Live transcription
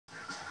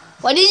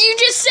What did you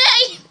just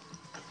say?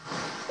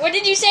 What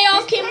did you say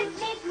off camera?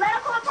 This needs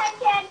medical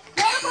attention.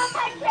 Medical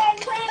attention.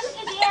 Please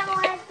get the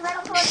ambulance.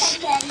 Medical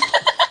attention.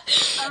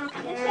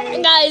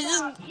 Okay. Guys,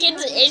 this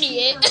kid's an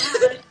idiot.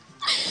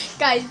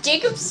 Guys,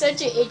 Jacob's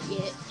such an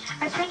idiot.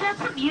 I turned on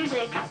some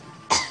music.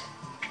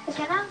 I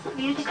turned on some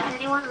music if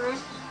anyone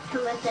wants to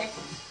listen.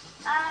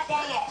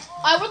 Dang it.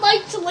 I would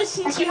like to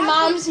listen to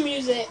Mom's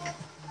music.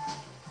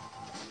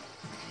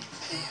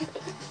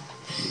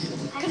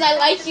 Because I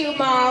like you,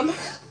 Mom.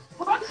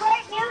 What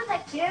great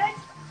music, dude.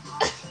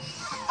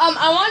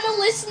 I want to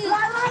listen. La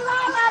la la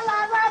la la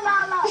la la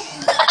la.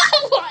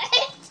 What?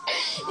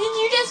 Did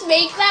you just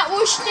make that,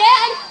 Whoosh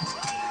Dad?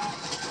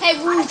 Hey, I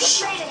just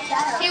Whoosh. made it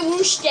better. Hey,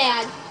 Whoosh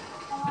Dad.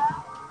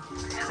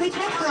 We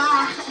just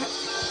laughed.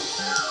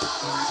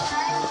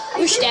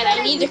 Whoosh Dad,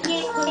 I need to.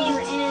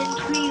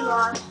 You in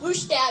lost.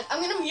 Whoosh Dad,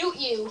 I'm gonna mute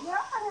you.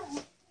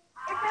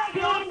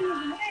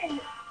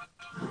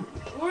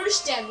 Whoosh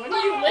Dad, what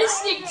are you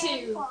listening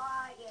to?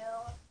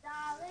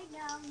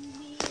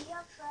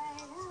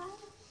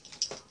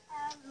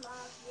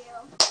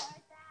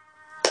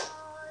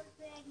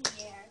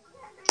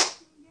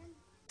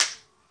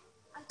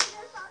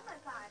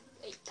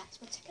 Wait, that's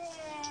one second.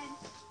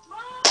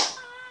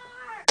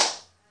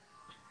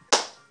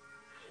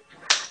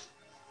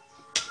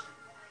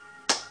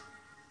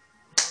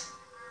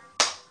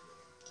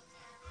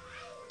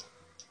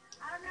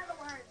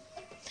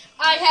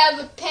 I have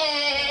a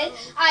pen.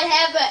 I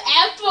have an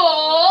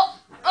apple.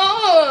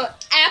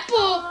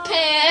 Apple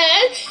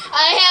pen.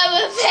 I have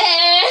a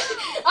pen.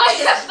 I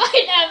have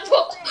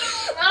pineapple.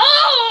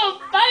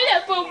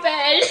 Pineapple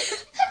pen.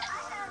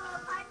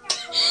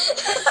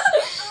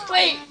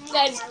 Wait,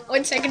 guys,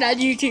 1 second on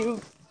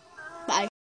YouTube.